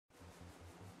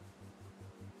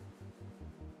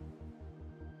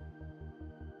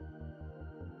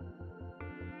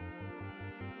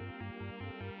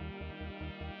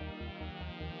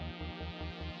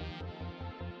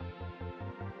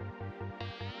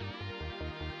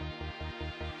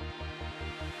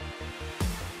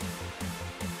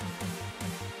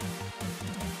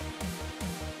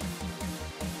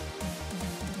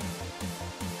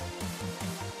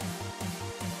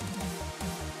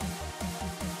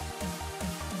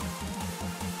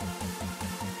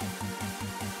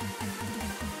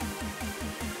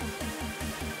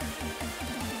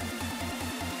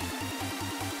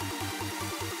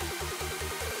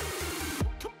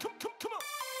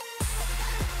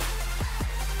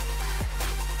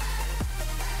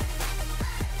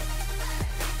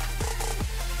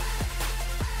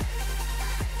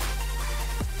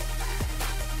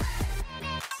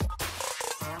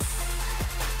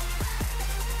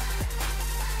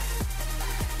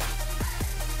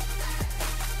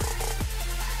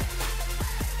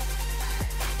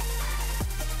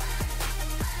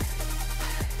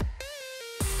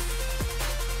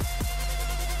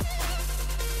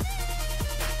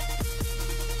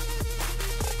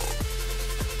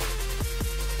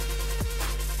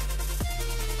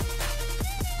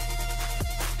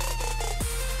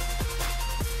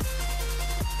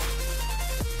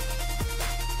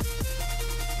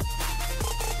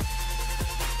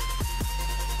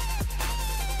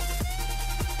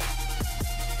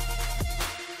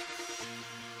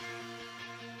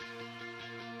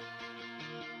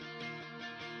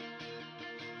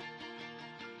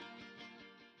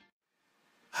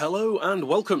Hello and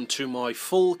welcome to my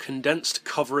full condensed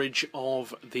coverage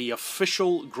of the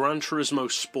official Gran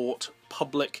Turismo Sport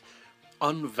public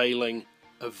unveiling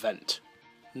event.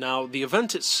 Now, the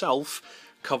event itself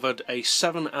covered a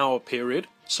 7-hour period,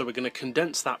 so we're going to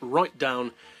condense that right down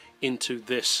into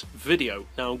this video.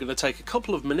 Now, I'm going to take a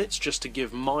couple of minutes just to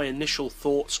give my initial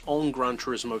thoughts on Gran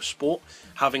Turismo Sport,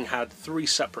 having had 3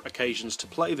 separate occasions to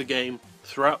play the game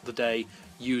throughout the day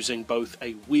using both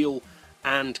a wheel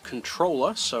and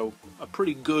controller, so a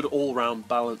pretty good all-round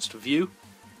balanced view.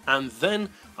 And then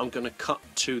I'm going to cut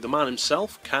to the man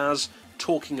himself, Kaz,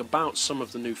 talking about some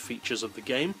of the new features of the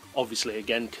game, obviously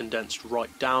again condensed right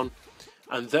down,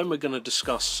 and then we're going to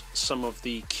discuss some of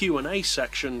the Q&A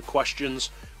section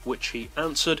questions which he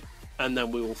answered, and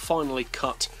then we will finally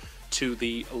cut to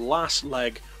the last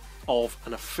leg of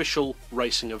an official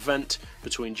racing event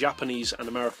between Japanese and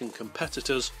American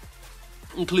competitors,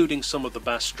 including some of the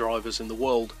best drivers in the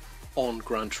world on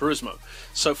Gran Turismo.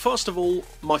 So first of all,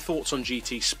 my thoughts on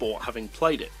GT Sport, having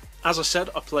played it. As I said,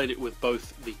 I played it with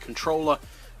both the controller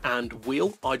and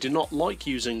wheel. I do not like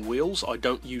using wheels, I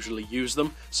don't usually use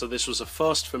them, so this was a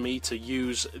first for me to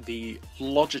use the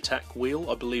Logitech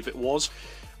wheel, I believe it was.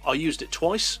 I used it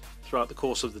twice throughout the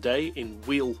course of the day in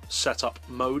wheel setup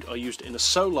mode. I used it in a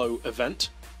solo event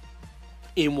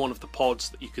in one of the pods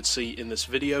that you could see in this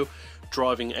video,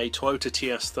 driving a Toyota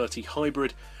TS30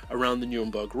 hybrid around the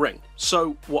Nürburgring Ring.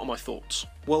 So, what are my thoughts?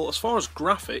 Well, as far as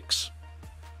graphics,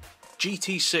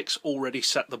 GT6 already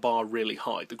set the bar really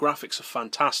high. The graphics are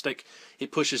fantastic,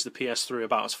 it pushes the PS3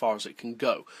 about as far as it can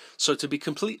go. So to be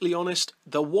completely honest,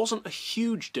 there wasn't a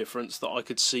huge difference that I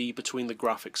could see between the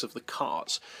graphics of the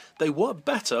cars. They were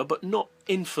better, but not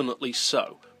infinitely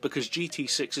so, because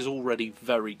GT6 is already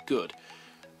very good.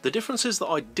 The differences that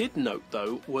I did note,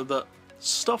 though, were that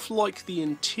stuff like the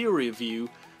interior view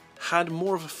had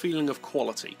more of a feeling of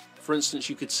quality. For instance,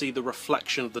 you could see the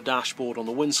reflection of the dashboard on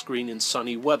the windscreen in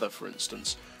sunny weather, for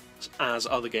instance, as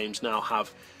other games now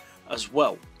have as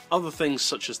well. Other things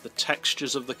such as the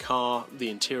textures of the car, the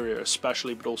interior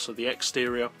especially, but also the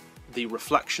exterior, the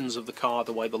reflections of the car,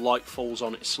 the way the light falls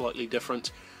on it is slightly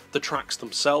different. The tracks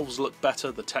themselves look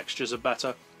better, the textures are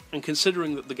better. And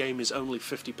considering that the game is only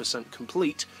 50%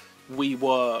 complete, we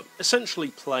were essentially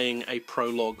playing a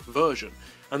prologue version.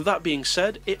 And that being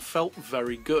said, it felt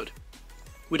very good.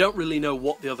 We don't really know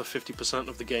what the other 50%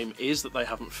 of the game is that they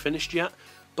haven't finished yet,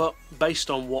 but based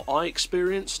on what I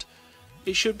experienced,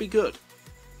 it should be good.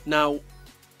 Now,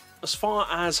 as far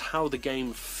as how the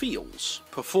game feels,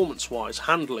 performance-wise,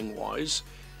 handling-wise,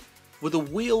 with a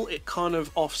wheel it kind of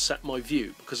offset my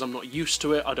view, because I'm not used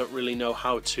to it. I don't really know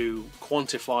how to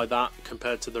quantify that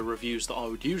compared to the reviews that I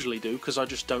would usually do, because I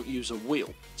just don't use a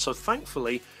wheel. So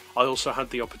thankfully I also had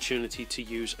the opportunity to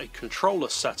use a controller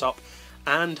setup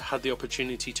and had the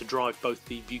opportunity to drive both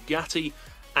the Bugatti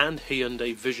and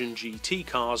Hyundai Vision GT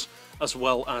cars, as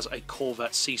well as a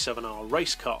Corvette C7R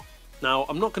race car. Now,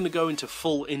 I'm not going to go into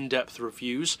full in-depth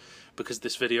reviews, because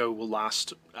this video will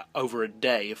last over a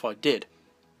day if I did.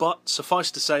 But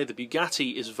suffice to say, the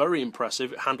Bugatti is very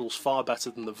impressive, it handles far better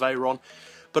than the Veyron,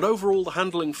 but overall the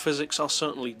handling physics are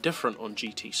certainly different on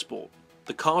GT Sport.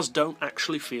 The cars don't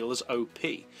actually feel as OP,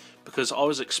 because I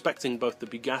was expecting both the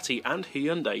Bugatti and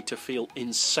Hyundai to feel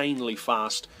insanely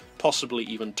fast, possibly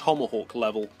even Tomahawk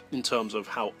level in terms of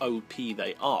how OP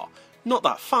they are. Not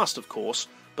that fast of course,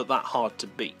 but that hard to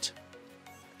beat.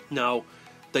 Now,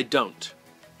 they don't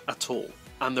at all,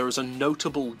 and there is a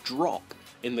notable drop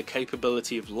in the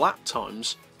capability of lap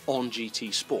times on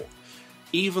GT Sport.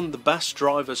 Even the best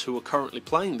drivers who are currently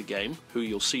playing the game, who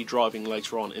you'll see driving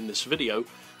later on in this video,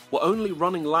 were only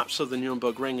running laps of the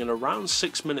Nürburgring in around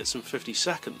 6 minutes and 50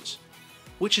 seconds,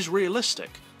 which is realistic.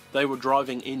 They were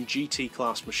driving in GT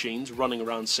class machines running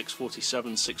around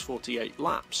 647, 648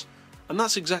 laps, and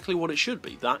that's exactly what it should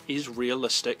be. That is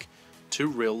realistic to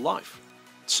real life.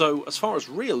 So as far as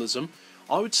realism,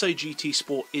 I would say GT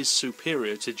Sport is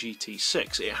superior to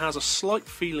GT6. It has a slight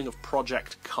feeling of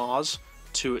Project Cars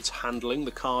to its handling.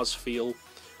 The cars feel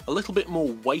a little bit more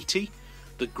weighty.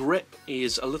 The grip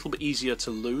is a little bit easier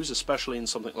to lose, especially in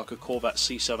something like a Corvette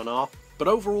C7R. But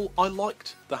overall, I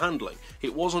liked the handling.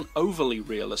 It wasn't overly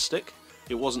realistic.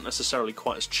 It wasn't necessarily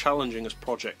quite as challenging as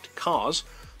Project Cars,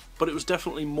 but it was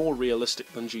definitely more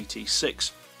realistic than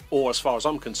GT6, or as far as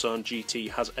I'm concerned,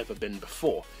 GT has ever been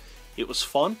before. It was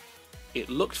fun. It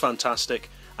looked fantastic,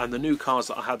 and the new cars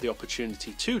that I had the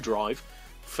opportunity to drive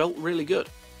felt really good.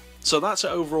 So that's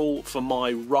it overall for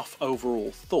my rough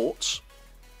overall thoughts.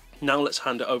 Now let's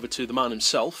hand it over to the man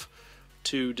himself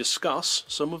to discuss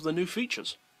some of the new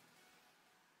features.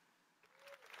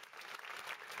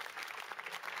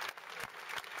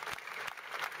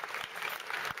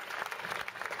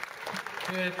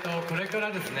 これから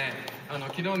ですね、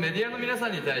昨日メディアの皆さ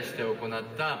んに対して行っ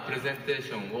たプレゼンテーシ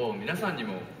ョンを皆さんに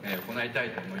も、行いた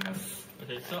いと思います。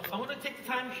Okay, so I want to take the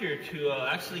time here to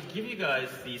actually give you guys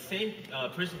the same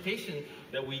presentation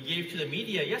that we gave to the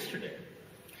media yesterday.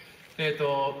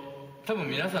 多分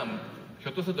皆さんひ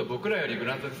ょっとすると僕らよりグ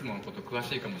ランツーリスモのこと詳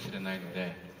しいかもしれないの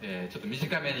で、ちょっと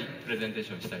短めにプレゼンテー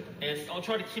ションしたいと思います。And I'll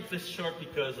try to keep this short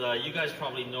because you guys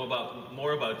probably know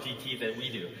more about GT than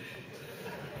we do.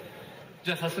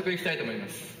 じゃあ早速いきたいと思いま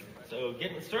す。So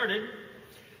getting started.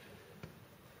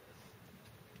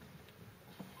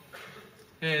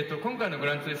 今回のグ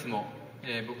ランツーリスモ、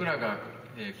僕らが、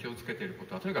気をつけているこ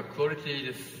とはとにかくクオリティ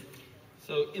です。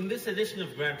So in this edition of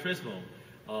Gran Turismo,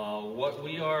 what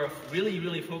we are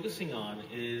really focusing on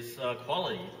is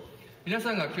quality. 皆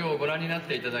さんが今日ご覧になっ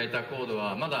ていただいたコード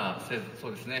はまだそ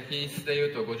うですね、品質で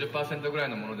いうと 50% ぐらい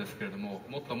のものですけれども、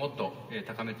もっともっと、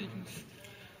高めていきます。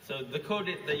So the code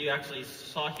that you actually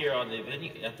saw here on the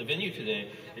venue today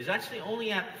is actually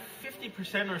only at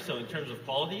 50% or so in terms of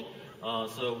quality.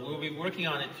 So we'll be working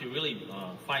on it to really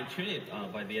fine-tune it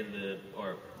by the end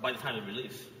or by the time of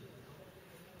release.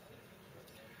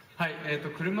 はい、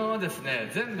車はです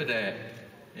ね、全部で、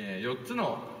4つ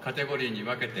のカテゴリーに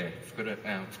分けて作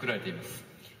られています。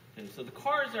And so the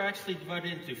cars are actually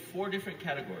divided into 4 different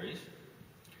categories.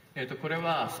 これ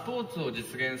はスポーツを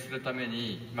実現するため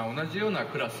に、同じような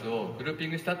クラスをグルーピ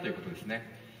ングしたということですね。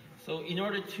So in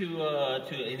order to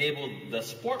enable the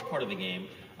sport part of the game,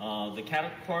 the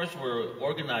cars were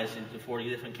organized into 40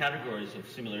 different categories of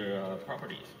similar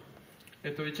properties.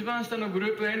 一番下のグ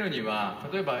ループ N には、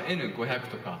例えば N500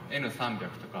 とか N300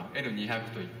 とか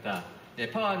N200 といった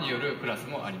パワーによるクラス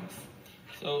もあります。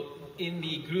So in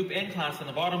the group N class on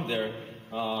the bottom there,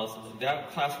 that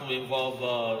class will involve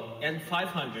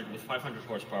N500 with 500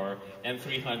 horsepower,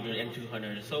 N300, N200,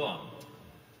 and so on.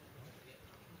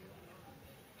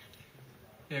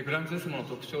 グランツーリスモの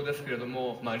特徴ですけれど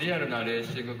も、リアルなレー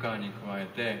シングカーに加え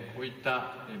て、こういっ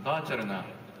たバーチャルな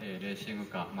レーシング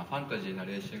カー、ファンタジーな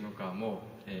レーシングカーも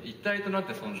一体となっ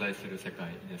て存在する世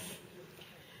界です。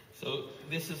So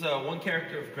this is one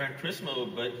character of Gran Turismo,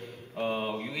 but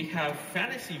we have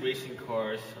fantasy racing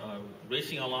cars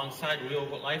racing alongside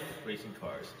real-life racing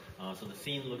cars. So the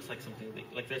scene looks like something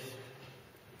like this.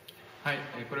 はい、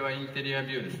これはインテリア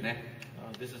ビューですね。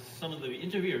This is some of the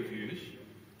interior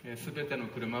views. すべての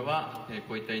車は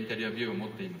こういったインテリアビューを持っ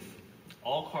ています。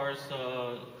All cars,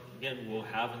 again, will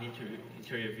have an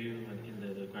interior view in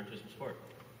the Gran Turismo Sport.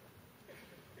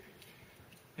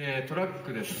 トラッ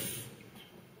クです。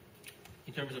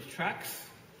In terms of tracks,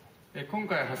 今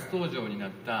回初登場にな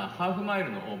ったハーフマイ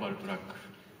ルのオーバルトラック。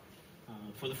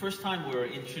For the first time, we're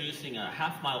introducing a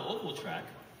half-mile oval track.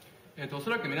 おそ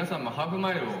らく皆さんもハーフ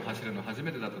マイルを走るの初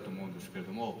めてだったと思うんですけれ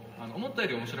ども、思ったよ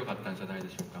り面白かったんじゃないで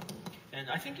しょうか。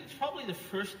And I think it's probably the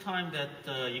first time that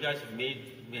you guys may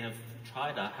have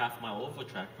tried a half-mile oval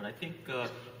track, but I think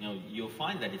you'll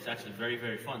find that it's actually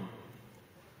very fun.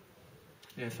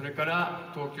 それか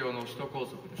ら東京の首都高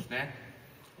速ですね。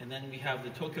And then we have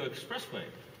the Tokyo Expressway.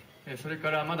 それ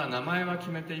からまだ名前は決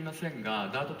めていません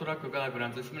が、ダートトラックがグラ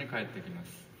ンツーリスモに帰ってきま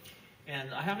す。And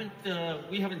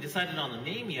we haven't decided on a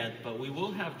name yet, but we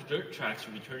will have dirt tracks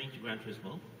returning to Gran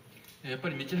Turismo. やっぱ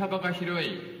り道幅が広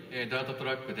いダートト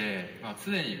ラックで、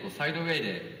常にサイドウェイ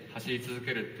で走り続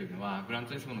けるっていうのはグラン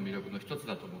ツーリスモの魅力の一つ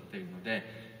だと思っているので、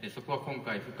そこは今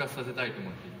回復活させたいと思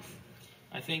っています。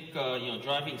I think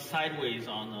driving sideways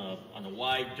on a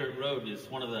wide dirt road is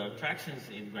one of the attractions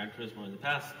in Gran Turismo in the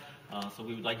past, so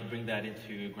we would like to bring that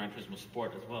into Gran Turismo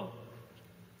Sport as well.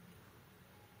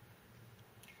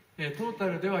 トータ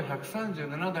ルでは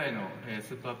137台の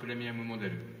スーパープレミアムモデ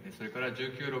ル、それから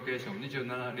19ロケーション、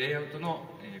27レイアウトの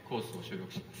コースを収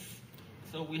録します。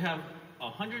So we have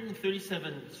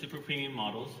 137 super premium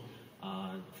models.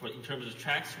 In terms of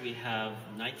tracks, we have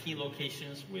 19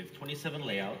 locations with 27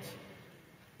 layouts.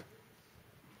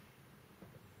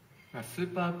 ス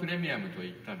ーパープレミアムと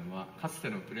いったのは、かつて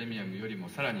のプレミアムよりも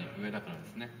さらに上だからで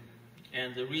すね。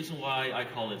And the reason why I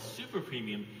call it super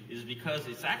premium is because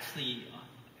it's actually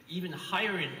even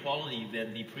higher in quality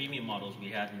than the premium models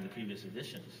we had in the previous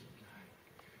editions.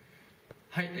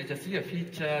 はい、じゃあ次はフィ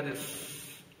ーチャーで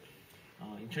す。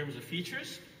In terms of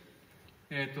features,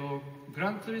 グ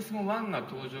ランツーリスモ1が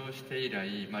登場して以来、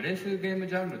レースゲーム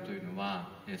ジャンルというのは、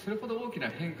それほど大きな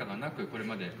変化がなくこれ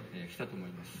まで来たと思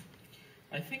います。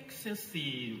I think since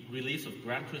the release of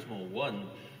Gran Turismo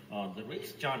 1, the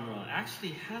race genre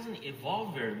actually hasn't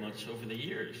evolved very much over the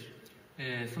years.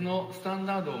 そのスタン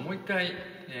ダードをもう一回、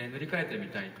塗り替えてみ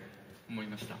たいと思い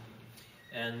ました。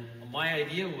And my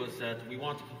idea was that we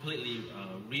want to completely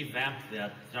revamp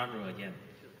that genre again.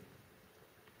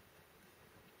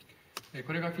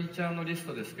 これがフィーチャーのリス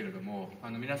トですけれども、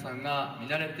皆さんが見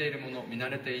慣れているもの、見慣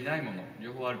れていないもの、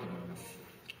両方あると思います。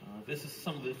This is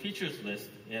some of the features list,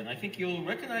 and I think you'll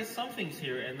recognize some things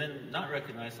here and then not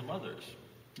recognize some others.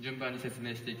 順番に説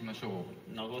明していきましょ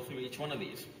う。And I'll go through each one of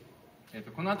these.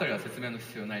 この辺りは説明の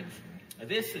必要ないですね。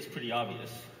This is pretty obvious.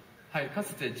 はい、か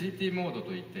つて GT モード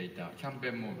と言っていたキャン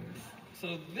ペーンモードです。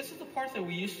So this is the part that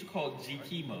we used to call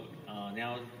GT mode,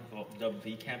 now dubbed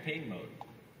the campaign mode.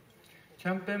 キ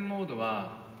ャンペーンモード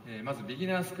は、まずビギ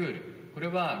ナースクール。これ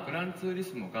はグランツーリ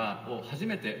スモを初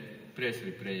めてプレイす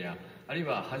るプレイヤー、あるい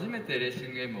は初めてレーシン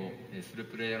グゲームをする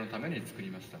プレイヤーのために作り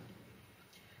ました。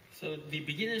So the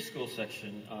beginner school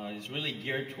section is really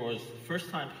geared towards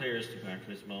first-time players to Gran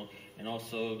Turismo, and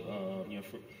also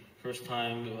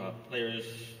first-time players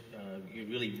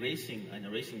really racing in a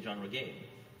racing genre game.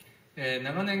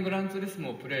 長年グランツーリス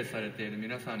モをプレイされている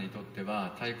皆さんにとって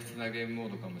は退屈なゲームモ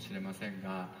ードかもしれません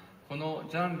が、この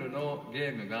ジャンルのゲ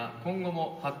ームが今後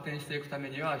も発展していくため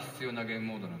には必要なゲーム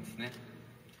モードなんですね。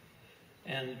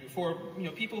And for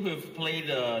people who have played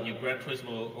Gran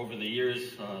Turismo over the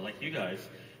years, like you guys,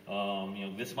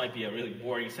 this might be a really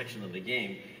boring section of the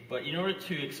game. But in order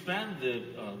to expand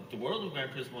the world of Gran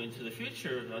Turismo into the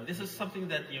future, this is something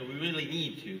that we really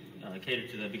need to cater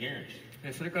to the beginners.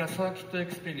 それからサーキットエ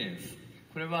クスペリエンス。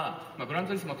これは、グラン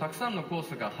ツーリスモたくさんのコー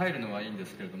スが入るのはいいんで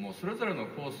すけれども、それぞれの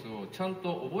コースをちゃん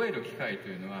と覚える機会と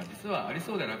いうのは実はあり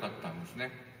そうでなかったんです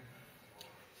ね。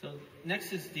So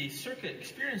next is the circuit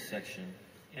experience section.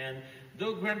 And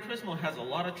though Gran Turismo has a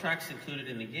lot of tracks included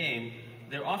in the game,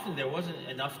 there wasn't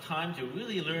enough time to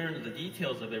really learn the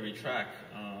details of every track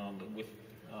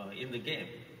in the game.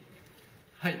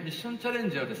 はい、ミッションチャレン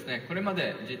ジはですね、これま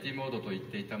で GT モードと言っ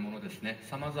ていたものですね、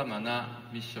さまざまな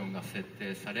ミッションが設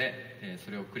定され、そ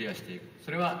れをクリアしていく。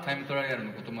それはタイムトライアル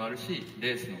のこともあるし、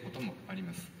レースのこともあり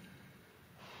ます。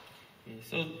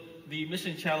So the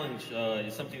mission challenge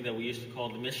is something that we used to call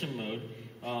the mission mode.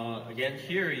 Again,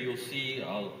 here you'll see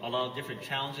a lot of different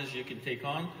challenges you can take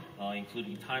on,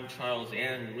 including time trials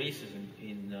and races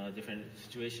in different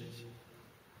situations.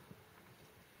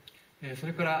 そ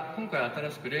れから今回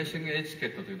新しくレーシングエチケ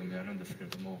ットというのもやるんですけれ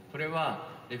ども、これは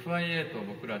FIA と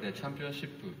僕らでチャンピオンシ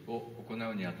ップを行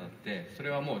うにあたって、そ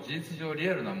れはもう事実上リ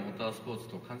アルなモータースポーツ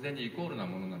と完全にイコールな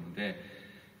ものなので、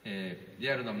リ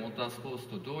アルなモータースポーツ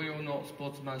と同様のスポ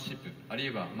ーツマンシップ、ある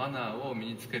いはマナーを身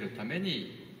につけるため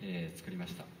に、作りま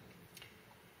した。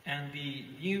And the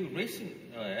new racing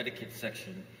etiquette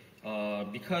section,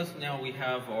 because now we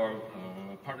have our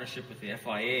partnership with the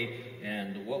FIA,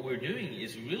 and what we're doing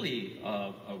is really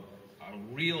a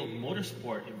real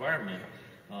motorsport environment.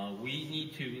 We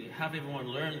need to have everyone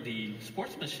learn the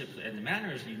sportsmanship and the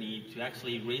manners you need to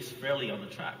actually race fairly on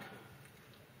the track.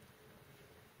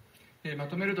 ま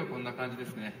とめるとこんな感じで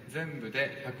すね。全部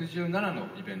で117の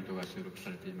イベントが収録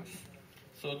されています。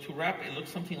So to wrap, it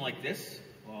looks something like this.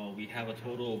 We have a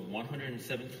total of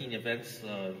 117 events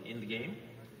in the game.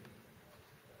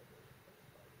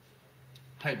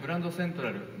 はい、ブランドセント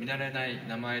ラル、見慣れない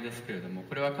名前ですけれども、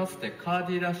これはかつてカー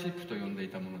ディーラーシップと呼んでい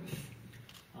たものです。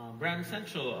Brand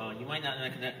Central, you might not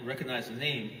recognize the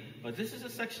name, but this is a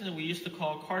section that we used to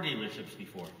call car dealerships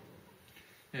before.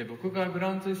 僕がグ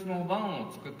ランツーリスモ1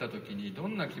を作った時にど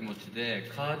んな気持ちで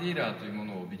カーディーラーというも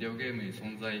のをビデオゲームに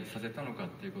存在させたのか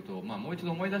ということを、もう一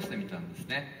度思い出してみたんです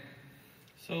ね。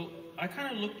So I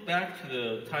kind of looked back to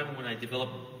the time when I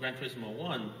developed Gran Turismo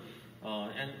 1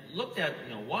 and looked at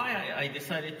why I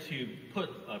decided to put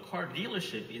a car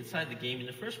dealership inside the game in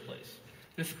the first place.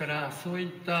 ですからそうい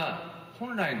った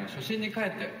本来の初心に帰っ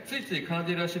てついついカー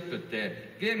ディーラーシップっ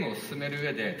てゲームを進める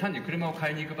上で単に車を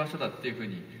買いに行く場所だっていうふう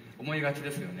に思いがちで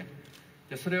すよね。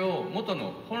でそれを元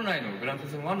の本来のグランツー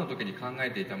リスモ1の時に考え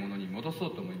ていたものに戻そ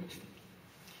うと思いました。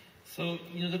So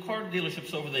the car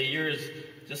dealerships over the years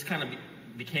just kind of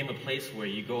became a place where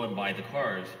you go and buy the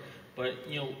cars. But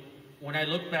when I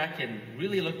look back and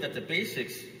really looked at the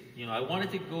basics, I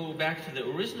wanted to go back to the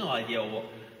original idea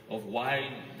of why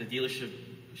the dealership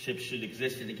should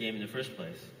exist in the game in the first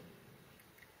place.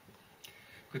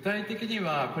 具体的に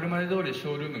はこれまで通りシ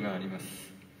ョールームがありま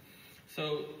す。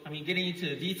So, getting into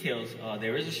the details,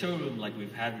 there is a showroom like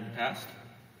we've had in the past.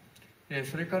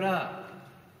 それから、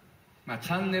チ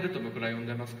ャンネルと僕ら呼ん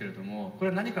でますけれども、こ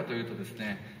れは何かというとです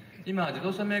ね、今自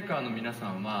動車メーカーの皆さ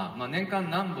んは、年間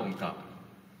何本か、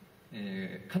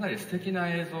かなり素敵な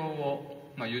映像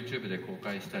を、YouTube で公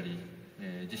開したり、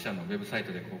自社のウェブサイ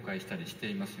トで公開したりして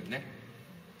いますよね。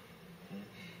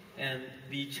And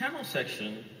the channel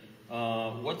section,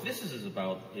 what this is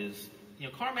about is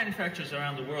car manufacturers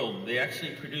around the world, they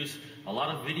actually produce a lot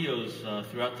of videos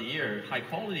throughout the year, high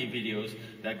quality videos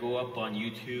that go up on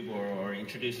YouTube or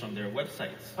introduced on their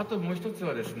websites. あともう一つ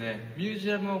はですね、ミュー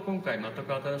ジアムを今回全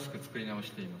く新しく作り直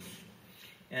しています。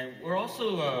And we're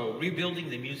also rebuilding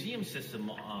the museum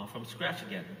system from scratch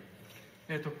again.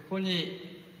 ここ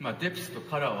に、デプスと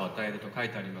カラーを与えると書い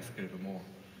てありますけれども、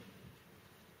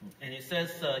And it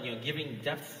says, giving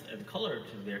depth and color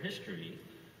to their history.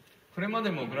 これま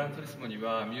でもグランツーリスモに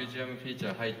はミュージアムフィーチ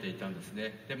ャー入っていたんです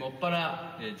ね。でもっぱ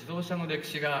ら、自動車の歴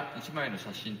史が1枚の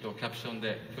写真とキャプション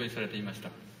で表示されていました。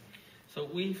So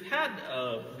we've had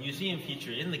a museum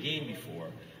feature in the game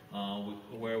before,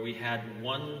 where we had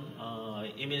one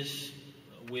image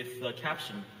with a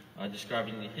caption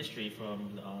describing the history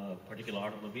from a particular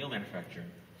automobile manufacturer.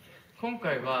 今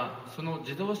回はその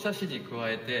自動車史に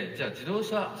加えて、じゃ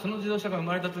あその自動車が生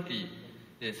まれた時、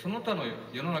その他の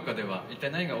世の中では一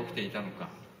体何が起きていたのか、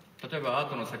例えばアー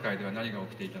トの世界では何が起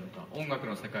きていたのか、音楽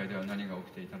の世界では何が起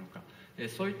きていたのか、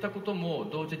そういったことも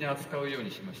同時に扱うよう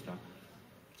にしました。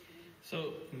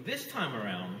So this time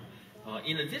around,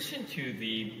 in addition to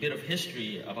the bit of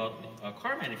history about a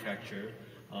car manufacturer,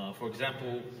 for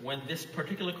example, when this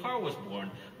particular car was born,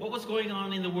 what was going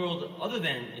on in the world other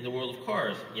than in the world of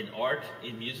cars, in art,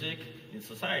 in music, in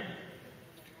society?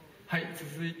 はい、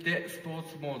続いてスポー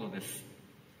ツモードです。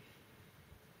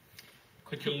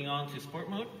Continuing on to sport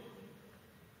mode.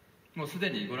 もうすで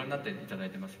にご覧になっていただい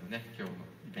てますよね、今日の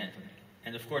イベントで。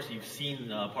And of course, you've seen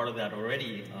part of that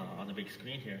already on the big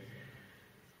screen here.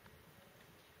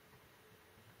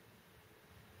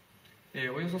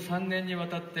 およそ3年にわ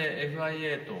たって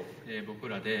FIA と、僕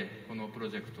らでこのプロ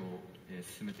ジェクトを、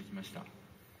進めてきました。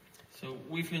So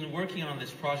we've been working on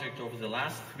this project over the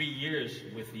last 3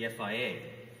 years with the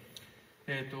FIA.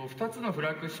 2つのフ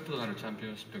ラッグシップとなるチャンピ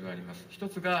オンシップがあります。1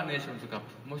つがネーションズカッ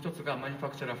プ、もう1つがマニファ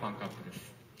クチャラーファンカップで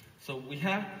す。So we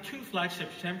have 2 flagship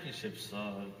championships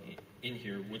in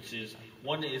here, which is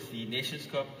one is the Nations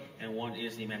Cup and one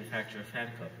is the Manufacturer Fan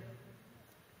Cup.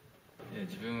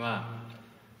 自分は、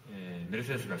メル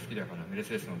セデスが好きだからメル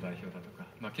セデスの代表だとか、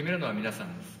決めるのは皆さ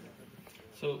んです。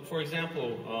So, for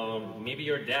example, maybe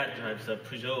your dad drives a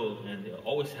Peugeot and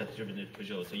always has driven a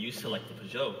Peugeot, so you select the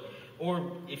Peugeot. Or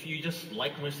if you just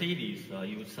like Mercedes,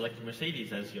 you would select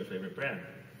Mercedes as your favorite brand.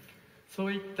 そ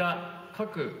ういった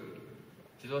各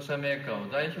自動車メーカー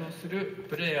を代表する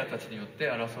プレイヤーたちによっ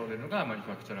て争われるのがマニフ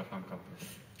ァクチャラーファンカップで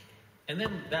す。And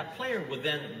then that player would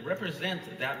then represent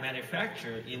that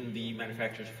manufacturer in the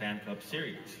Manufacturer's Fan Cup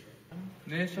series.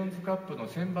 ネーションズカップの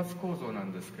選抜構造な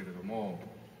んですけれども、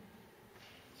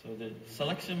So the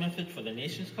selection method for the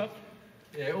Nations Cup,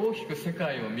 大きく世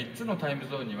界を3つのタイム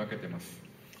ゾーンに分けています。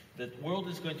the world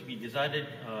is going to be divided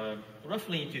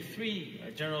roughly into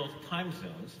 3 general time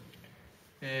zones.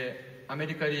 アメ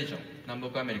リカリージョン、南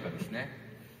北アメリカですね。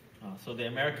So the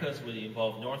Americas would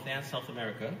involve North and South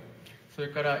America. それ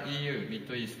から EU、ミッ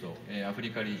ドイースト、アフ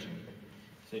リカリージョン。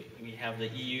So we have the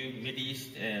EU, Mid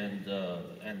East, and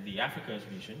the Africa's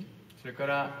region. それか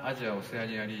らアジア・オセア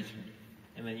ニアリージョン。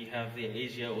And then you have the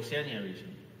Asia-Oceania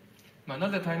region. な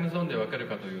ぜタイムゾーンで分ける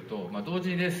かというと、同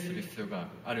時にレースする必要が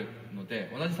あるので、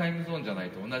同じタイムゾーンじゃない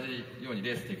と同じように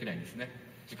レースできないんですね。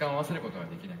時間を合わせることが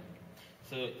できない。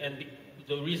So, and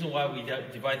the reason why we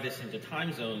divide this into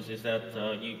time zones is that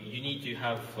you need to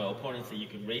have opponents that you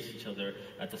can race each other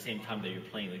at the same time that you're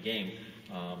playing the game.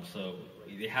 So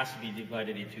it has to be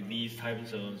divided into these time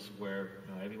zones where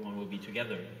everyone will be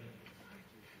together.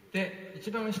 で、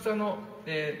一番下の、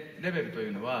レベルとい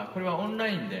うのは、これはオンラ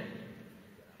インで、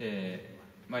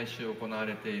毎週行わ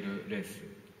れているレース。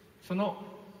その、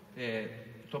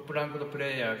トップランクドプ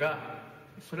レイヤーが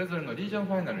それぞれのリージョン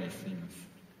ファイナルに進みま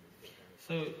す。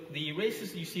So the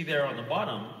races you see there on the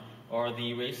bottom are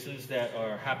the races that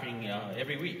are happening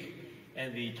every week.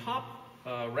 And the top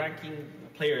ranking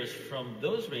players from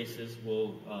those races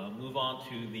will move on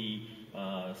to the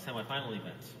semi-final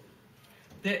events.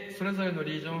 で、それぞれの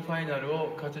リージョンファイナル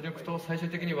を勝ち抜くと最終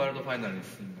的にワールドファイナルに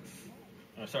進みます。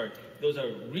Sorry, those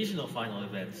are regional final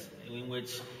events in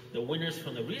which the winners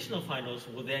from the regional finals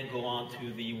will then go on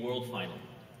to the world final.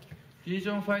 リージ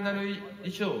ョンファイナル以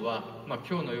上は、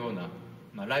今日のような、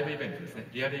ライブイベントですね、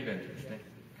リアルイベントですね。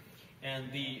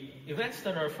And the events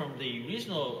that are from the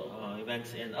regional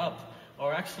events and up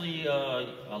are actually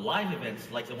live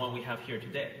events like the one we have here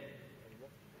today.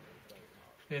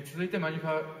 続いてマニフ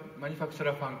ァクチャ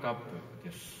ラーファンカップ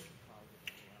です。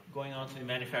Going on to the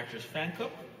Manufacturer's Fan Cup.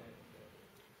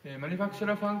 マニファクチャ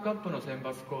ラーファンカップの選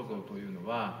抜構造というの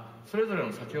は、それぞれ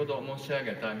の先ほど申し上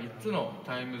げた3つの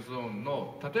タイムゾーン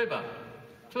の、例えば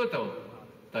トヨタを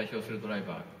代表するドライ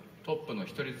バトップの1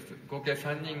人ずつ合計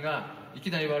3人がいき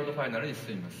なりワールドファイナルに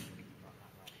進みます。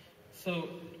So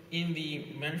in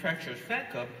the manufacturer's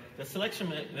Fan Cup, the selection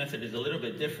method is a little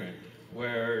bit different,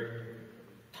 where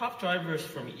top drivers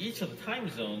from each of the time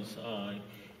zones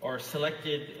are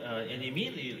selected and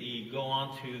immediately go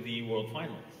on to the World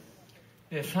Final.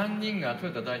 3人がト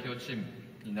ヨタ代表チーム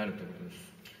になるということで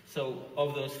す。So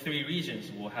of those three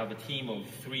regions, we'll have a team of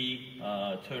three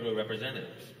Toyota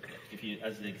representatives. If you,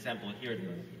 as the example here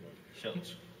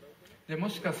shows. でも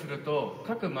しかすると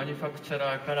各マニファクチャ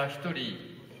ラーから1人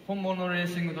本物のレー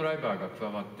シングドライバーが加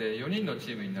わって4人の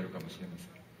チームになるかもしれません。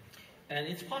And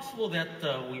it's possible that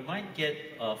we might get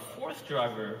a fourth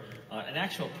driver, an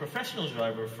actual professional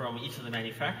driver from each of the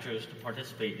manufacturers to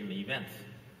participate in the event.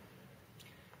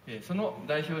 その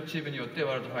代表チームによって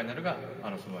ワールドファイナルが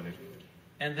争われる。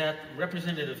And that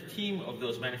representative team of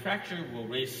those manufacturers will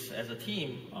race as a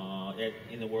team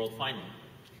in the World Final.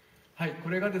 はい、こ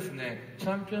れがですね、チ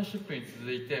ャンピオンシップに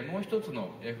続いてもう一つ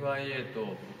の FIA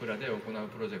と僕らで行う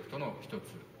プロジェクトの一つで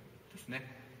すね。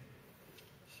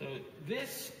So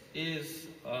this is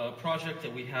a project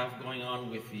that we have going on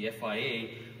with the FIA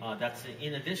that's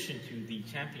in addition to the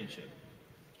championship.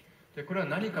 でこれは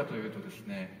何かというとです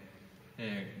ね、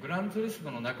グランツーリス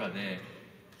モの中で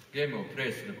ゲームをプレ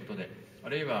イすることで、あ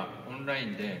るいはオンライ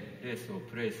ンでレースを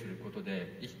プレイすること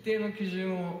で一定の基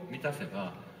準を満たせ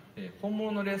ば、本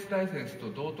物のレースライセンス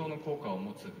と同等の効果を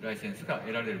持つライセンスが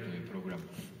得られるというプログラム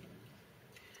で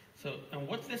す。So, and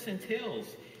what this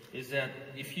entails is that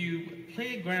if you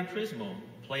play Gran Turismo,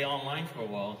 play online for a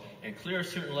while, and clear a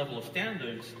certain level of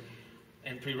standards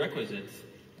and prerequisites,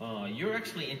 you're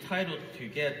actually entitled to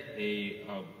get a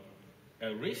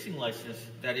racing license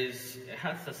that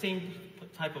has the same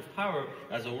type of power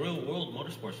as a real-world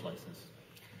motorsports license.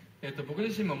 僕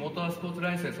自身もモータースポーツ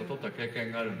ライセンスを取った経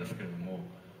験があるんですけれども、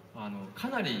か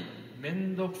なり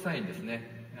面倒くさいんです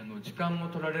ね。時間も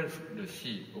取られる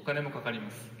し、お金もかかり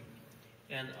ます。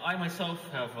And I myself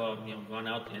have gone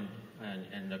out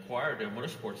and acquired a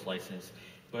motorsports license,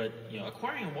 but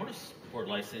acquiring a motorsport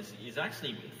license is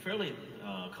actually fairly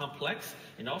complex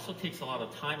and also takes a lot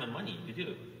of time and money to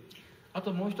do. あ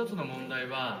ともう一つの問題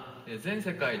は、全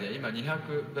世界で今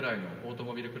200ぐらいのオート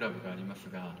モビルクラブがあります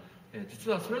が、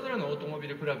実はそれぞれのオートモビ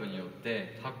ルクラブによっ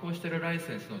て発行しているライ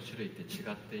センスの種類って違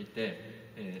ってい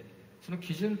て、その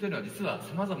基準というのは実は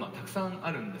様々たくさん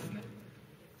あるんですね。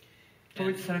統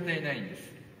一されていないんで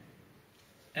す。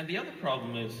And the other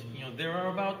problem is, there are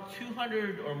about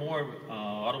 200 or more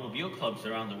automobile clubs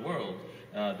around the world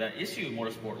that issue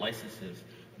motorsport licenses.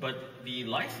 But the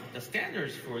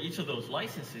standards for each of those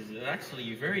licenses is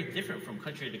actually very different from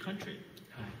country to country.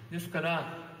 ですか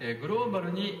ら、グローバ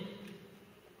ルに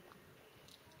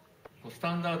ス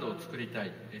タンダードを作りた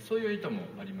い、そういう意図も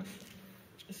あります。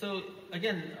So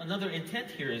again, another intent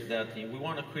here is that we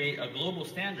want to create a global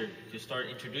standard to start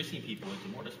introducing people into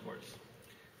motorsports.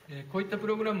 こういったプ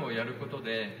ログラムをやること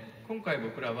で、今回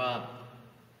僕らは、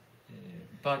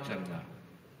バーチャルな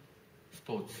ス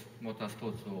ポーツ、モータースポ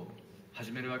ーツを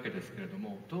始めるわけですけれど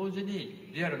も、同時に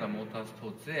リアルなモータースポ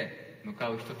ーツへ向か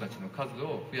う人たちの数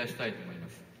を増やしたいと思いま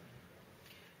す。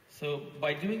So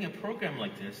by doing a program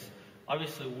like this,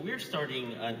 obviously we're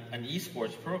starting an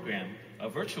esports program, a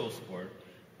virtual sport,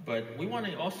 but we want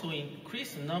to also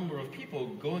increase the number of people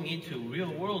going into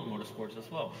real-world motorsports as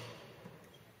well.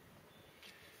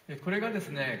 これがです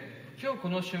ね、今日こ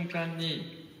の瞬間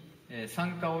に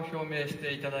参加を表明し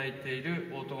ていただいてい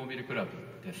るオートモビルクラブ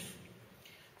です。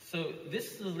So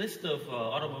this is a list of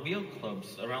automobile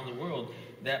clubs around the world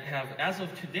that have, as of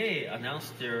today,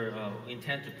 announced their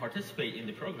intent to participate in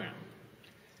the program.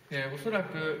 おそら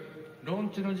くローン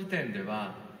チの時点で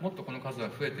はもっとこの数は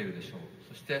増えているでしょう。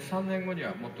そして3年後に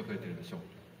はもっと増えているでしょう。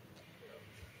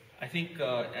I think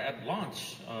at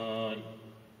launch,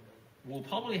 we'll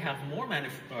probably have more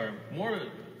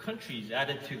countries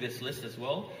added to this list as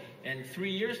well. And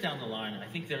 3 years down the line, I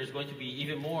think there is going to be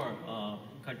even more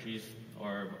countries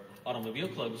or automobile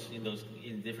clubs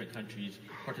in different countries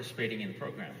participating in the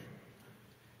program.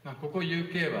 ここ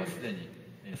UK はすでに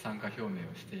参加表明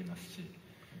をしていますし、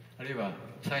あるいは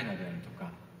チャイナであると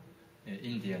か、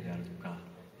インディアであるとか、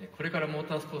これからモー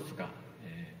タースポーツが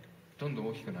どんどん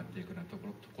大きくなっていくようなと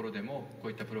ころでもこ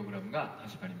ういったプログラムが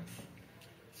始まります。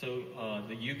So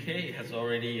the UK has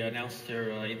already announced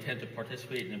their intent to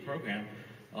participate in the program.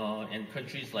 And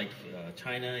countries like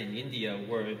China and India,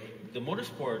 where the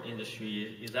motorsport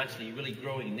industry is actually really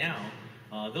growing now,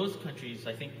 those countries,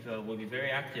 I think, will be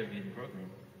very active in the program.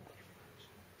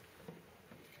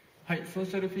 はい、ソー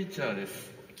シャルフィーチャーで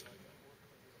す。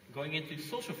Going into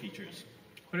social features.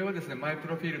 これはですね、マイプ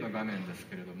ロフィールの画面です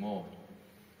けれども、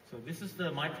So this is the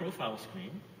My Profile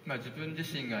screen. 自分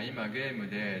自身が今ゲーム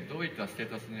でどういったステー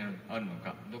タスにあるの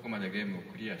か、どこまでゲームを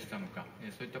クリアしたのか、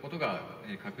そういったことが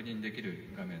確認できる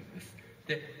画面です。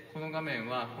で、この画面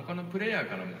は他のプレイヤー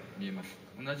からも見えます。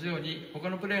同じように他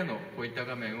のプレイヤーのこういった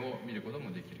画面を見ること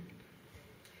もできる。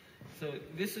So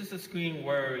this is the screen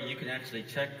where you can actually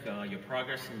check your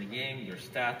progress in the game, your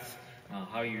stats,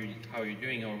 how you're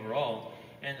doing overall,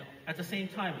 and at the same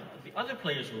time, the other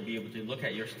players will be able to look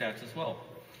at your stats as well,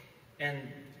 and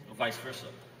vice versa.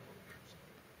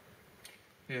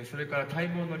 それから待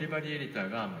望のリバリーエディター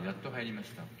がやっと入りま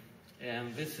した。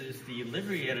And this is the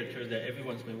livery editor that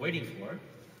everyone's been waiting for.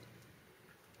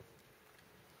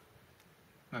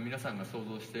 皆さんが想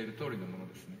像している通りのもの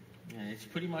ですね。And it's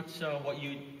pretty much what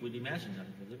you would imagine out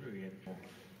of the livery editor. こ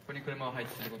こに車を配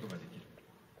置することができる。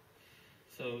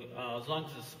So as long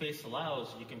as the space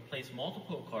allows, you can place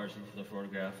multiple cars into the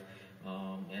photograph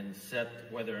and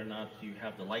set whether or not you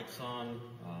have the lights on,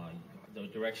 the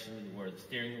direction where the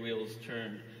steering wheel is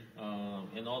turned,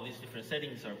 and all these different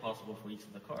settings are possible for each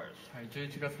of the cars.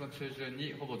 11月の中旬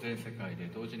にほぼ全世界で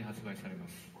同時に発売されま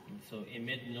す。So in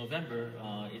mid-November,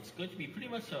 it's going to be pretty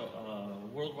much a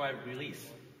worldwide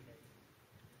release.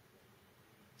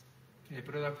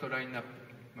 プロダクトラインナッ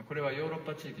プ、これはヨーロッ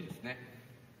パ地域ですね。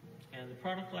And the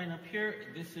product lineup here,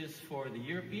 this is for the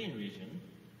European region.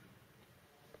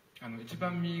 一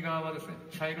番右側はですね、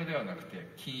茶色ではなくて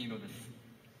金色です。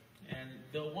And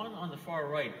the one on the far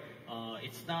right,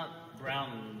 it's not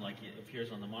brown like it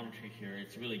appears on the monitor here,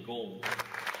 it's really gold.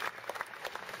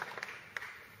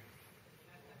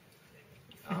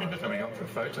 Coming up for a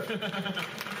photo.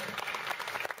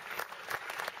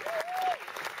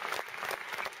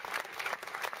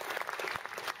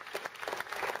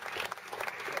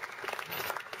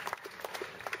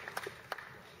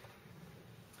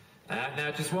 Now,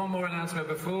 just one more announcement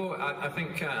before. I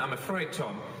think, I'm afraid,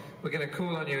 Tom, we're going to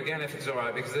call on you again if it's all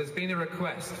right, because there's been a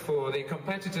request for the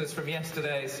competitors from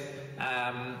yesterday's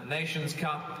Nations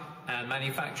Cup and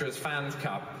Manufacturers Fans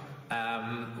Cup.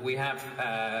 We have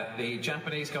the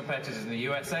Japanese competitors and the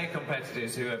USA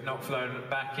competitors who have not flown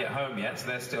back yet home yet, so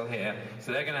they're still here.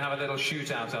 So they're going to have a little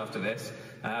shootout after this.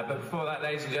 But before that,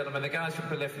 ladies and gentlemen, the guys from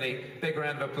Polyphony, big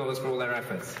round of applause for all their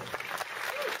efforts.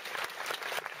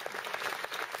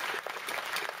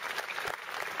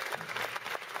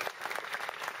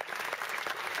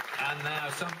 And now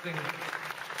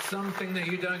something that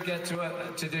you don't get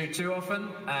to do too often.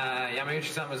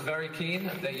 Yamauchi-san was very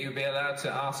keen that you be allowed to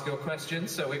ask your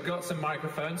questions. So we've got some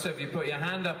microphones. So if you put your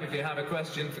hand up if you have a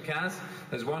question for Kaz.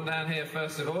 There's one down here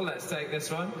first of all. Let's take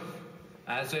this one.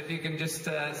 So if you can just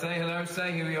say hello,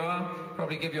 say who you are,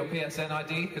 probably give your PSN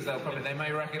ID because they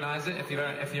may recognise it if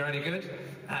you're any good,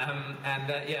 and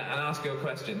ask your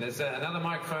question. There's another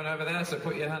microphone over there, so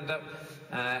put your hand up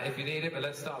if you need it. But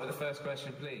let's start with the first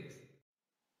question, please.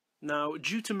 Now,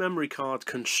 due to memory card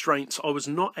constraints, I was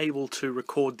not able to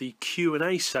record the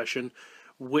Q&A session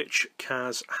which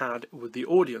Kaz had with the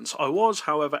audience. I was,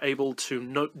 however, able to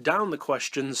note down the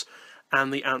questions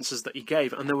and the answers that he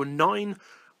gave, and there were 9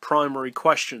 primary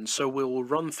questions, so we'll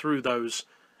run through those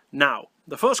now.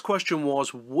 The first question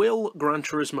was, will Gran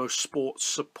Turismo Sport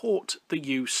support the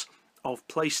use of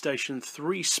PlayStation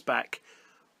 3 spec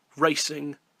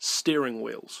racing steering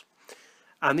wheels?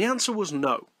 And the answer was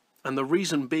no, and the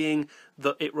reason being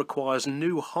that it requires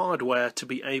new hardware to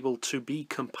be able to be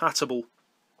compatible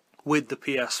with the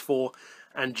PS4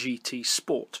 and GT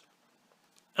Sport.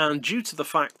 And due to the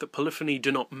fact that Polyphony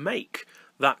do not make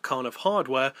that kind of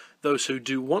hardware, those who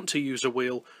do want to use a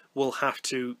wheel will have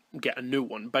to get a new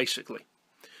one, basically.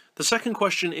 The second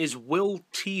question is, will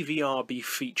TVR be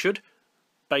featured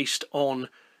based on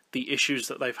the issues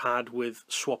that they've had with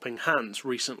swapping hands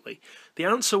recently? The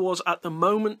answer was, at the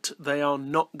moment, they are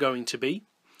not going to be,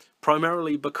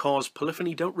 primarily because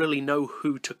Polyphony don't really know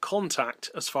who to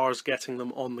contact as far as getting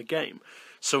them on the game.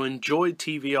 So enjoy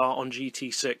TVR on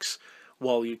GT6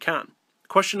 while you can.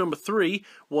 Question number 3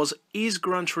 was, is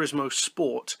Gran Turismo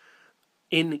Sport,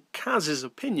 in Kaz's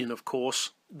opinion of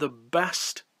course, the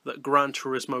best that Gran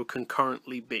Turismo can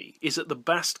currently be? Is it the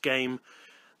best game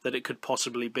that it could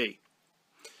possibly be?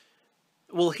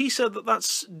 Well, he said that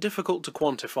that's difficult to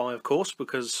quantify, of course,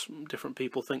 because different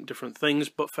people think different things,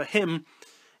 but for him,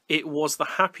 it was the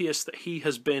happiest that he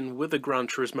has been with a Gran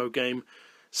Turismo game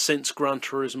since Gran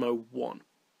Turismo 1.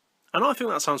 And I think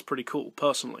that sounds pretty cool,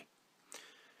 personally.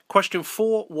 Question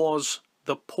 4 was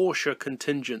the Porsche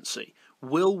contingency.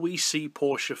 Will we see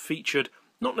Porsche featured,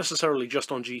 not necessarily just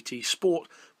on GT Sport,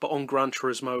 but on Gran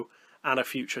Turismo at a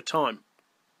future time?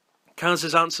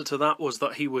 Kaz's answer to that was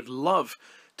that he would love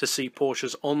to see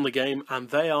Porsches on the game, and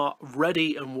they are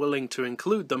ready and willing to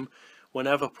include them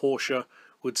whenever Porsche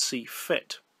would see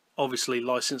fit. Obviously,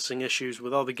 licensing issues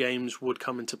with other games would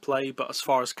come into play, but as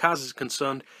far as Kaz is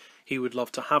concerned, he would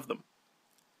love to have them.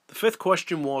 The fifth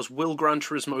question was, will Gran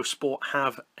Turismo Sport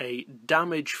have a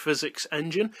damage physics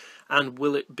engine, and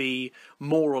will it be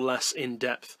more or less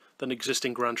in-depth than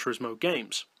existing Gran Turismo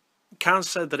games? Kaz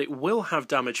said that it will have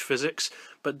damage physics,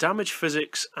 but damage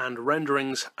physics and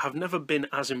renderings have never been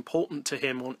as important to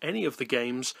him on any of the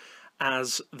games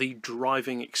as the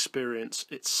driving experience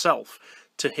itself.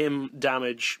 To him,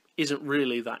 damage isn't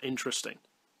really that interesting.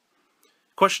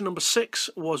 Question number 6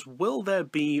 was, will there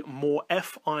be more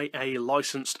FIA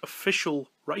licensed official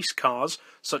race cars,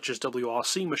 such as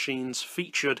WRC machines,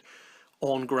 featured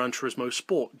on Gran Turismo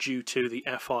Sport due to the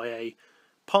FIA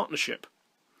partnership?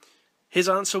 His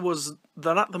answer was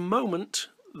that at the moment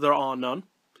there are none,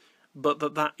 but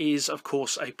that is of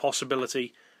course a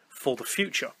possibility for the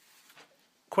future.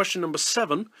 Question number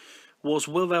 7 was,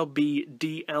 will there be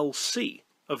DLC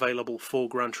available for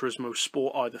Gran Turismo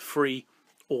Sport, either free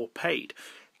or paid?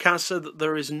 Kaz said that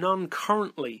there is none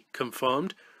currently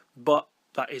confirmed, but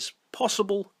that is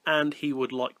possible, and he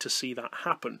would like to see that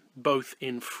happen, both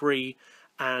in free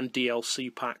and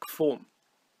DLC pack form.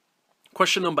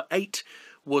 Question number 8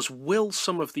 was, will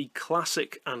some of the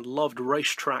classic and loved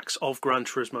racetracks of Gran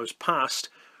Turismo's past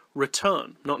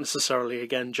return? Not necessarily,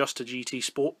 again, just to GT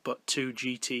Sport, but to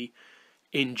GT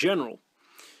in general.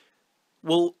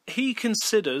 Well, he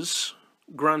considers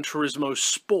Gran Turismo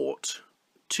Sport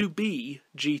to be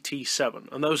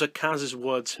GT7, and those are Kaz's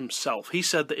words himself. He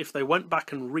said that if they went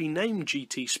back and renamed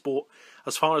GT Sport,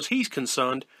 as far as he's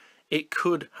concerned, it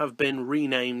could have been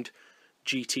renamed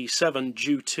GT7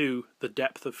 due to the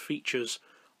depth of features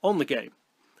on the game.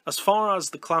 As far as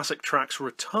the classic tracks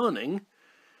returning,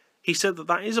 he said that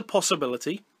that is a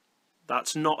possibility.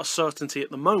 That's not a certainty at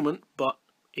the moment, but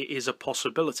it is a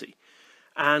possibility.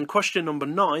 And question number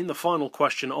 9, the final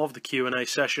question of the Q&A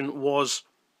session, was,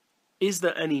 is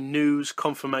there any news,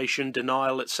 confirmation,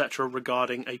 denial, etc.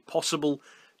 regarding a possible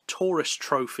Tourist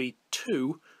Trophy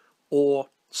 2, or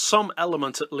some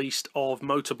element at least of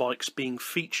motorbikes being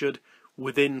featured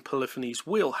within Polyphony's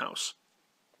wheelhouse,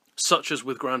 such as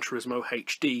with Gran Turismo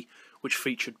HD, which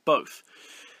featured both?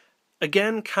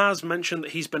 Again, Kaz mentioned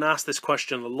that he's been asked this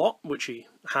question a lot, which he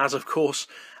has of course,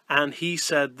 and he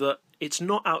said that it's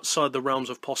not outside the realms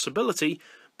of possibility,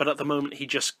 but at the moment he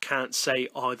just can't say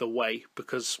either way,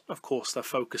 because of course they're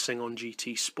focusing on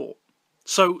GT Sport.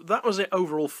 So that was it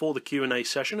overall for the Q&A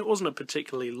session. It wasn't a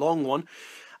particularly long one,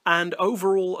 and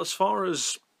overall, as far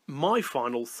as my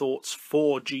final thoughts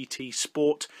for GT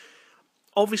Sport,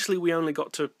 obviously we only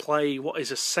got to play what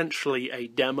is essentially a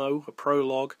demo, a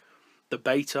prologue, the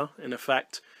beta in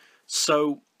effect,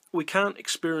 so we can't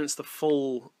experience the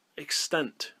full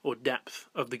extent or depth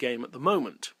of the game at the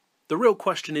moment. The real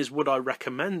question is, would I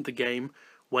recommend the game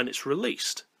when it's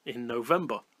released in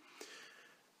November?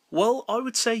 Well, I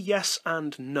would say yes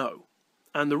and no.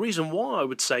 And the reason why I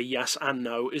would say yes and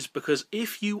no is because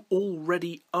if you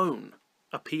already own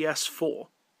a PS4,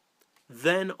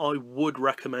 then I would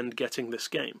recommend getting this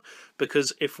game.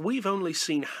 Because if we've only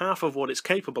seen half of what it's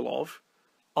capable of,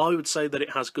 I would say that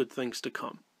it has good things to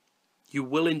come. You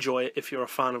will enjoy it if you're a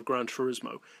fan of Gran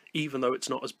Turismo, even though it's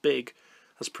not as big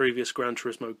as previous Gran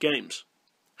Turismo games.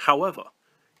 However,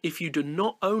 if you do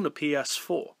not own a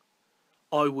PS4,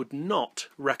 I would not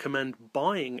recommend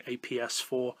buying a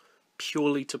PS4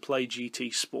 purely to play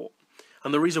GT Sport.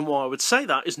 And the reason why I would say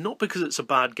that is not because it's a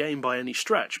bad game by any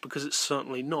stretch, because it's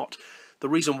certainly not. The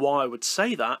reason why I would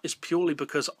say that is purely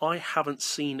because I haven't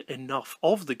seen enough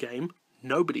of the game,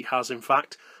 nobody has in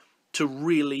fact, to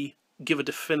really give a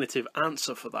definitive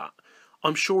answer for that.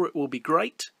 I'm sure it will be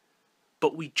great,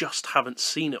 but we just haven't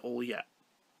seen it all yet.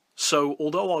 So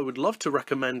although I would love to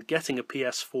recommend getting a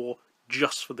PS4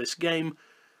 just for this game,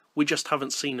 we just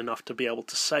haven't seen enough to be able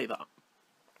to say that.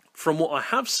 From what I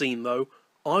have seen though,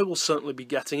 I will certainly be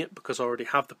getting it because I already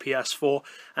have the PS4,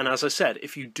 and as I said,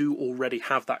 if you do already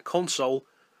have that console,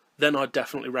 then I'd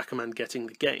definitely recommend getting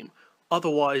the game.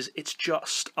 Otherwise, it's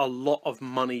just a lot of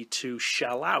money to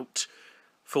shell out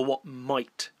for what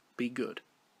might be good.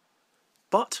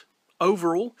 But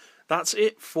overall, that's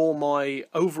it for my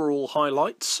overall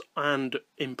highlights and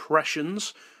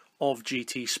impressions of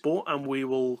GT Sport, and we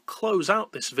will close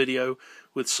out this video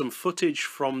with some footage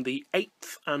from the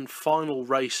 8th and final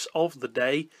race of the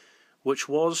day, which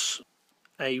was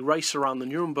a race around the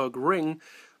Nuremberg Ring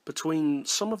between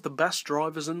some of the best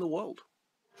drivers in the world.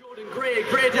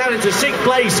 Greer down into 6th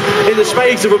place in the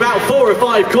space of about 4 or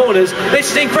 5 corners.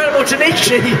 This is incredible.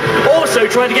 Tanishi also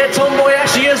trying to get Tom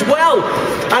Boyashi as well.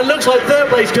 And looks like 3rd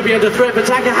place could be under threat for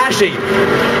Takahashi.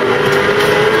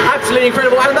 Absolutely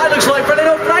incredible. And that looks like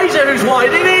Fareoh Fraser who's wide.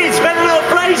 It is Fareoh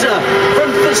Fraser from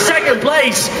the second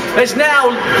place has now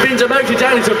been demoted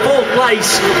down into fourth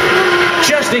place.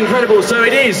 Just incredible. So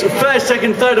it is first,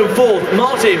 second, third and fourth.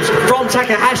 Martins from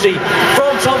Takahashi,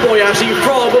 from Tomboyashi,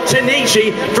 from Tanichi,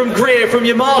 from Greer, from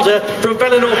Yamada, from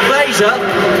Fareoh Fraser,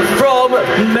 from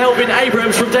Melvin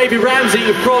Abrams, from David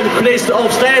Ramsey, from Knist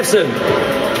of Stevson.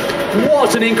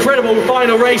 What an incredible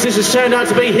final race this has turned out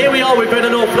to be. Here we are with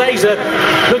Fareoh Fraser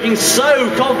looking so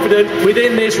confident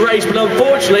within this race, but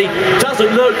unfortunately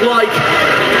doesn't look like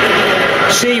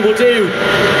she will do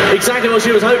exactly what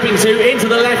she was hoping to. Into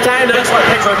the left-hander. Looks like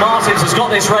Pedro Martins has got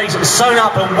this race sewn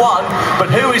up and won, but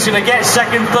who is going to get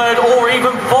second, third or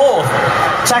even fourth?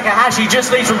 Takahashi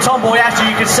just leads from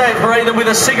Tomboyashi. You can separate them with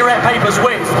a cigarette paper's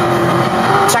width.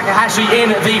 Takahashi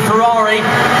in the Ferrari.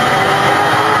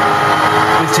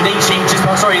 With Tanichi,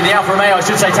 the Alfa Romeo, I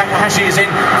should say. Takahashi is in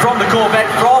from the Corvette,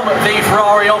 from the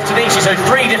Ferrari of Tanichi. So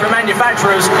three different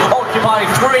manufacturers occupying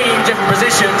three different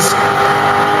positions.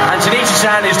 And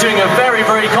Tanichi-san is doing a very,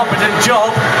 very competent job.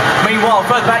 Meanwhile,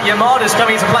 further back, Yamada's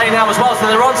coming into play now as well. So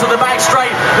they're onto the back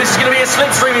straight. This is going to be a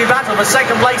slipstreaming battle for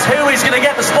second place. Who is going to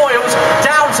get the spoils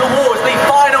down towards the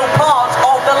final part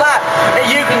of the lap?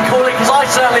 You can call it, because I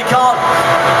certainly can't.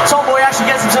 Tomboyashi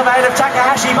gets himself ahead of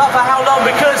Takahashi, but for how long?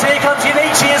 Because here comes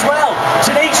Tanichi as well.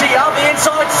 Tanichi up the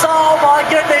inside. Oh my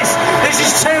goodness, this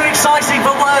is too exciting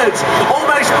for words.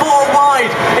 Almost four wide.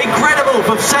 Incredible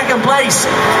from second place.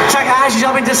 Takahashi's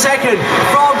up into second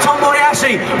from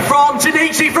Tomboyashi, from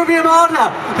Tanichi, from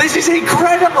Yamada. This is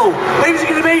incredible. Who's it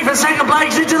going to be for second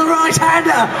place? Into the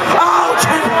right-hander. Oh,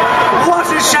 what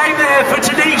a shame there for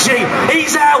Tanichi.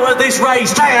 He's out of this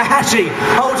race. Takahashi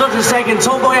holds on to second.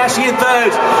 Tomboyashi in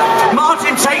third.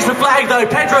 Martins takes the flag though.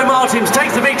 Pedro Martins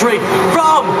takes the victory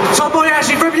from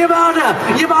Tomboyashi, from Yamada.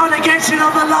 Yamada gets it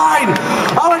on the line.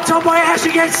 Oh, and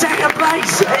Tomboyashi gets second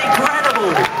place.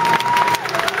 Incredible.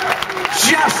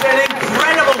 Just an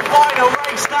incredible final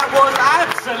race. That was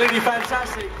absolutely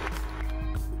fantastic.